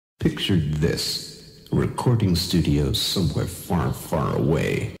Picture this, a recording studio somewhere far, far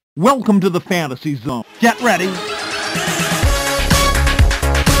away. Welcome to the fantasy zone. Get ready.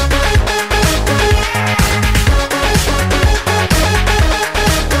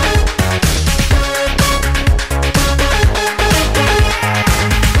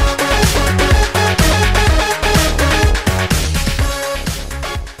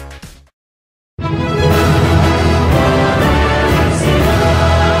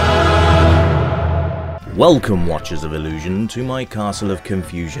 Welcome, Watchers of Illusion, to my Castle of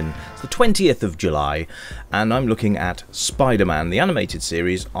Confusion. It's the 20th of July, and I'm looking at Spider-Man, the animated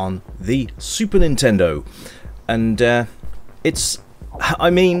series, on the Super Nintendo. And, I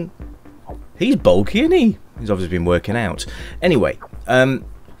mean, he's bulky, isn't he? He's obviously been working out. Anyway,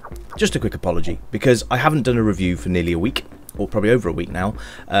 just a quick apology, because I haven't done a review for nearly a week, or probably over a week now,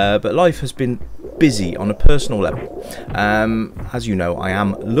 but life has been busy on a personal level. As you know, I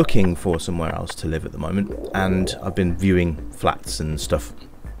am looking for somewhere else to live at the moment, and I've been viewing flats and stuff.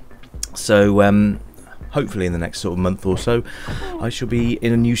 So hopefully in the next sort of month or so I shall be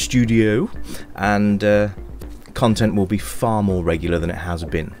in a new studio, and content will be far more regular than it has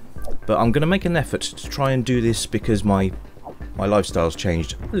been. But I'm going to make an effort to try and do this because my lifestyle's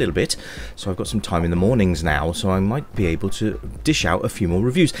changed a little bit, so I've got some time in the mornings now, so I might be able to dish out a few more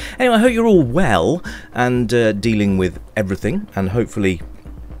reviews. Anyway, I hope you're all well and dealing with everything, and hopefully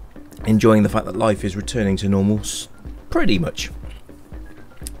enjoying the fact that life is returning to normal pretty much.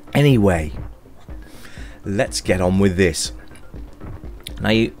 Anyway, let's get on with this.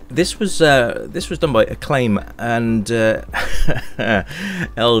 Now, this was done by Acclaim and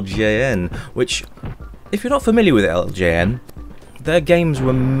LJN, which, if you're not familiar with LJN, their games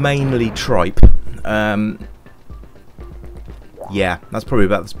were mainly tripe. Yeah, that's probably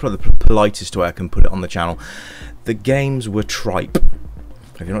the politest way I can put it on the channel. The games were tripe.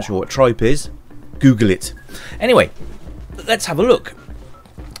 If you're not sure what tripe is, Google it. Anyway, let's have a look.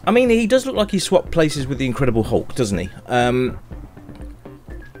 I mean, he does look like he swapped places with the Incredible Hulk, doesn't he?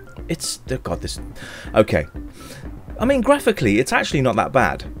 Okay. I mean, graphically, it's actually not that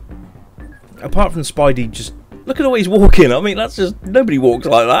bad. Apart from Spidey, just look at the way he's walking. I mean, that's just, nobody walks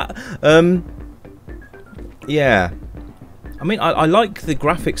like that. Yeah. I mean, I like the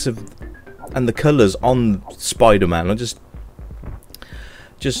graphics and the colours on Spider-Man. I'm just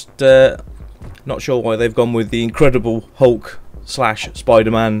not sure why they've gone with the Incredible Hulk /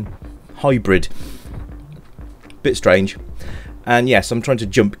 Spider-Man hybrid. Bit strange. And yes, I'm trying to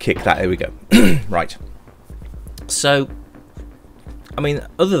jump kick that. There we go. Right. So, I mean,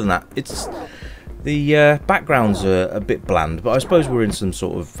 other than that, it's the backgrounds are a bit bland, but I suppose we're in some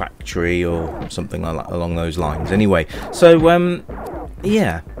sort of factory or something like that along those lines. Anyway, so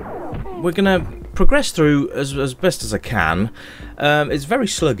yeah, we're gonna progress through as best as I can. It's very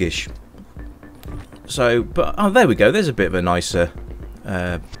sluggish. So, but oh, there we go. There's a bit of a nicer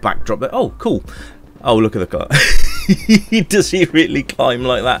backdrop there. Oh, cool. Oh, look at the car. Does he really climb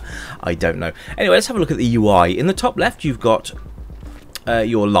like that? I don't know. Anyway, let's have a look at the UI. In the top left, you've got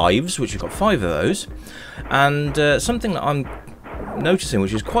your lives, which you've got 5 of those, and something that I'm noticing,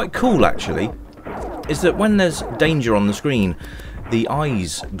 which is quite cool actually, is that when there's danger on the screen, the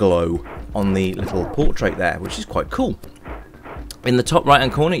eyes glow on the little portrait there, which is quite cool. In the top right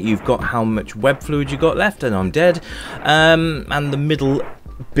hand corner, you've got how much web fluid you got left, and I'm dead, and the middle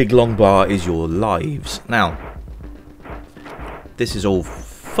big long bar is your lives. Now, this is all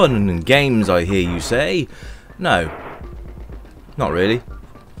fun and games, I hear you say. No, not really.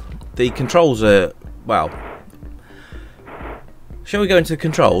 The controls are, well, shall we go into the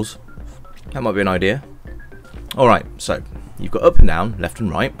controls? That might be an idea. Alright, so you've got up and down, left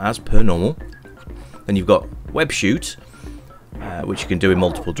and right, as per normal. Then you've got web shoot, which you can do in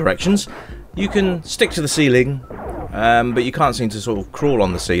multiple directions. You can stick to the ceiling, but you can't seem to sort of crawl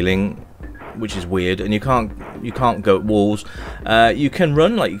on the ceiling, which is weird, and you can't go at walls. You can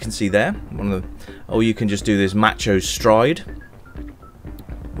run, like you can see there, or you can just do this macho stride,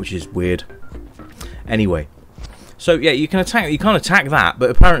 which is weird. Anyway, so yeah, you can't attack that,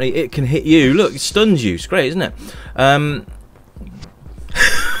 but apparently it can hit you. Look, it stuns you. It's great, isn't it?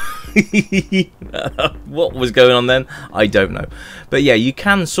 What was going on then? I don't know. But yeah, you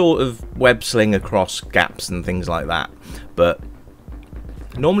can sort of web sling across gaps and things like that, but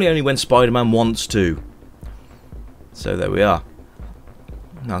normally only when Spider-Man wants to. So there we are.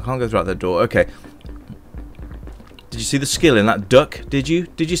 No, I can't go through that door. Okay. Did you see the skill in that duck? Did you?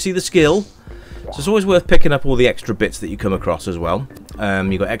 Did you see the skill? So it's always worth picking up all the extra bits that you come across as well.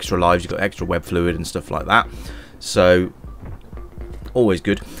 You've got extra lives, you've got extra web fluid and stuff like that. So, always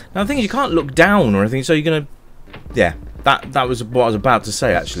good. Now the thing is, you can't look down or anything, so you're going to... Yeah, that was what I was about to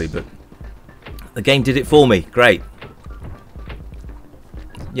say actually, but the game did it for me. Great.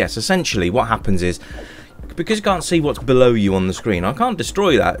 Yes, essentially what happens is, because you can't see what's below you on the screen, I can't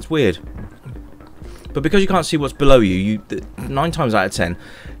destroy that, it's weird. But because you can't see what's below you, 9 times out of 10,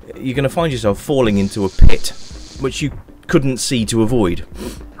 you're going to find yourself falling into a pit, which you couldn't see to avoid.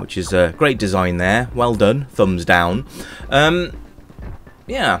 Which is a great design there. Well done. Thumbs down.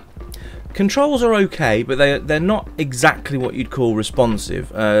 Yeah. Controls are okay, but they're not exactly what you'd call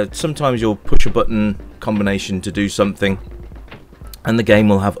responsive. Sometimes you'll push a button combination to do something, and the game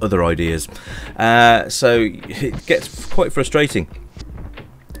will have other ideas. So it gets quite frustrating.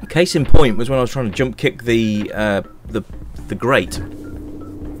 Case in point was when I was trying to jump kick the grate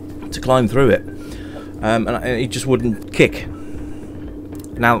to climb through it, and it just wouldn't kick.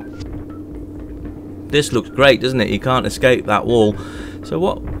 Now this looks great, doesn't it? You can't escape that wall. So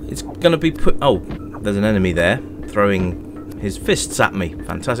what? It's going to be put. Oh, there's an enemy there throwing his fists at me.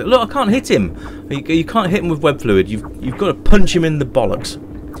 Fantastic! Look, I can't hit him. You can't hit him with web fluid. You've got to punch him in the bollocks.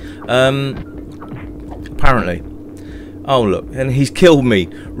 Apparently. Oh look, and he's killed me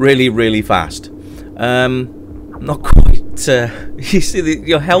really, really fast. Not quite. You see,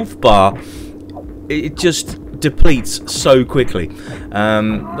 your health bar, it just depletes so quickly. Look,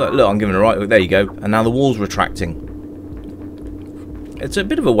 I'm giving it a right. There you go. And now the wall's retracting. It's a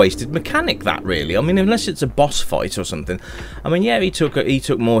bit of a wasted mechanic, that, really. I mean, unless it's a boss fight or something. I mean, yeah, he took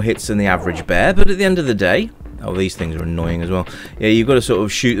more hits than the average bear, but at the end of the day, oh, these things are annoying as well. Yeah, you've got to sort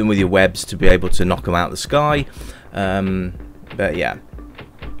of shoot them with your webs to be able to knock them out of the sky. But yeah,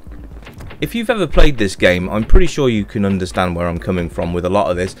 if you've ever played this game, I'm pretty sure you can understand where I'm coming from with a lot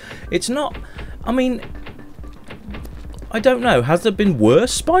of this. It's not, I mean, I don't know, has there been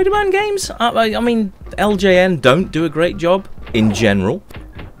worse Spider-Man games? I mean, LJN don't do a great job in general,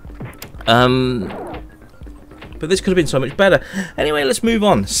 but this could have been so much better. Anyway, let's move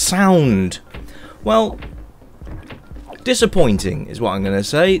on. Sound, well, disappointing is what I'm going to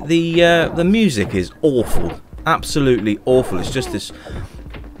say. The music is awful. Absolutely awful. It's just this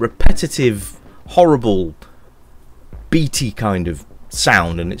repetitive, horrible, beaty kind of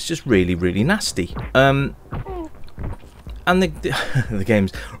sound, and it's just really, really nasty. And the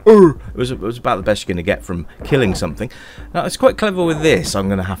game's it was about the best you're going to get from killing something. Now, it's quite clever with this, I'm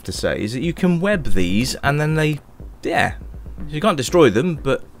going to have to say, is that you can web these, and then yeah, you can't destroy them,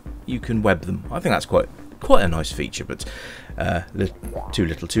 but you can web them. I think that's quite a nice feature, but too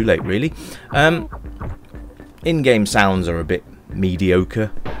little, too late, really. In-game sounds are a bit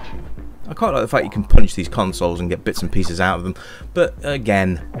mediocre. I quite like the fact you can punch these consoles and get bits and pieces out of them, but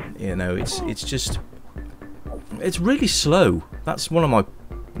again, you know, it's really slow. That's one of my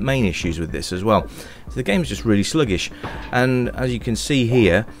main issues with this as well. So the game's just really sluggish, and as you can see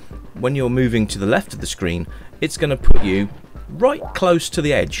here, when you're moving to the left of the screen, it's going to put you right close to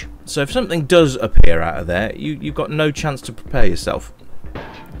the edge. So if something does appear out of there, you've got no chance to prepare yourself.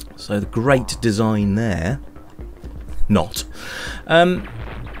 So the great design there. Not.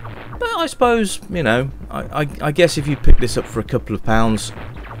 But I suppose, you know, I guess if you pick this up for a couple of pounds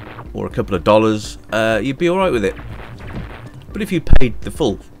or a couple of dollars, you'd be alright with it. But if you paid the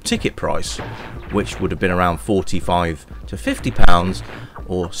full ticket price, which would have been around £45 to £50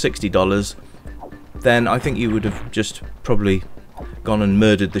 or $60, then I think you would have just probably gone and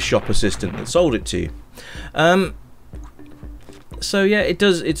murdered the shop assistant that sold it to you. So yeah, it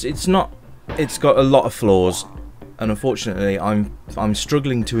does. It's not. It's got a lot of flaws, and unfortunately, I'm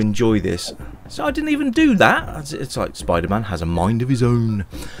struggling to enjoy this. So I didn't even do that. It's like Spider-Man has a mind of his own.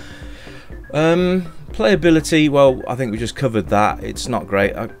 Playability. Well, I think we just covered that. It's not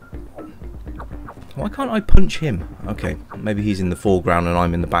great. Why can't I punch him? Okay, maybe he's in the foreground and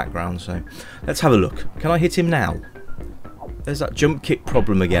I'm in the background. So let's have a look. Can I hit him now? There's that jump kick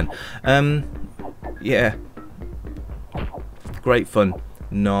problem again. Yeah. Great fun.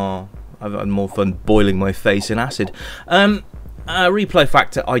 No, I've had more fun boiling my face in acid. Replay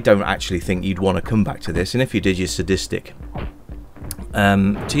factor, I don't actually think you'd want to come back to this, and if you did, you're sadistic.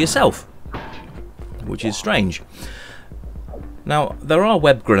 To yourself, which is strange. Now, there are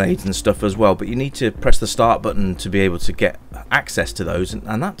web grenades and stuff as well, but you need to press the start button to be able to get access to those,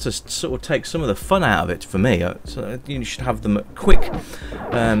 and that just sort of takes some of the fun out of it for me. So you should have them quick.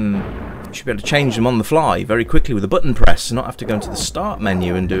 You should be able to change them on the fly very quickly with a button press and not have to go into the start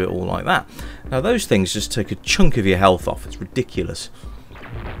menu and do it all like that. Now, those things just take a chunk of your health off. It's ridiculous.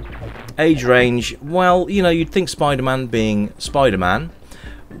 Age range, well, you know, you'd think Spider-Man being Spider-Man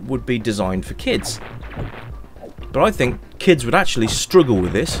would be designed for kids. But I think kids would actually struggle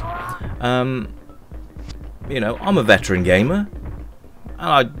with this. You know, I'm a veteran gamer.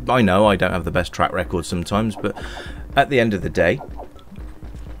 And I know I don't have the best track record sometimes, but at the end of the day,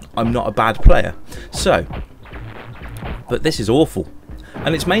 I'm not a bad player. So, but this is awful.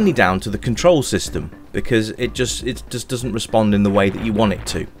 And it's mainly down to the control system, because it just doesn't respond in the way that you want it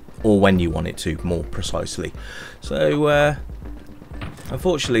to, or when you want it to, more precisely. So,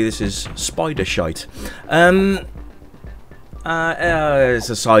 unfortunately, this is spider shite. It's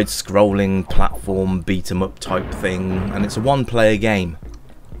a side-scrolling platform beat-em-up type thing, and it's a one-player game.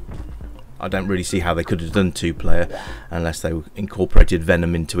 I don't really see how they could have done two-player unless they incorporated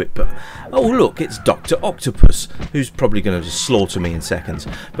Venom into it. But oh look, it's Dr. Octopus, who's probably going to slaughter me in seconds.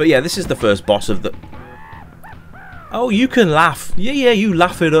 But yeah, this is the first boss of the... Oh, you can laugh. Yeah, you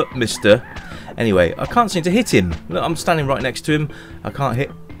laugh it up, mister. Anyway, I can't seem to hit him. Look, I'm standing right next to him. I can't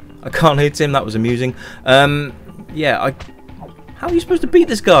hit him. That was amusing. Yeah, how are you supposed to beat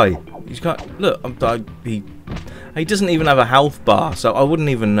this guy? You can't... Look, he doesn't even have a health bar, so I wouldn't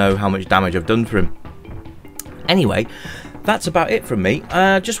even know how much damage I've done for him. Anyway, that's about it from me.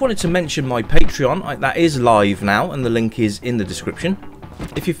 Just wanted to mention my Patreon. That is live now, and the link is in the description.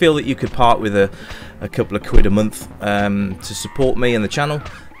 If you feel that you could part with a couple of quid a month to support me and the channel,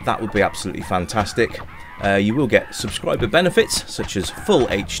 that would be absolutely fantastic. You will get subscriber benefits, such as full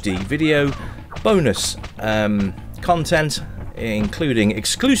HD video, bonus content, including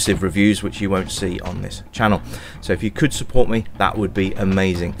exclusive reviews which you won't see on this channel. So if you could support me, that would be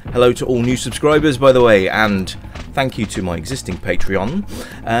amazing. Hello to all new subscribers, by the way, and thank you to my existing Patreon.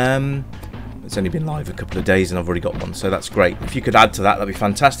 It's only been live a couple of days and I've already got one, so that's great. If you could add to that, that'd be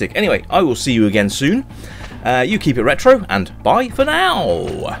fantastic. Anyway, I will see you again soon. You keep it retro, and bye for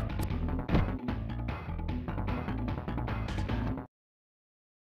now.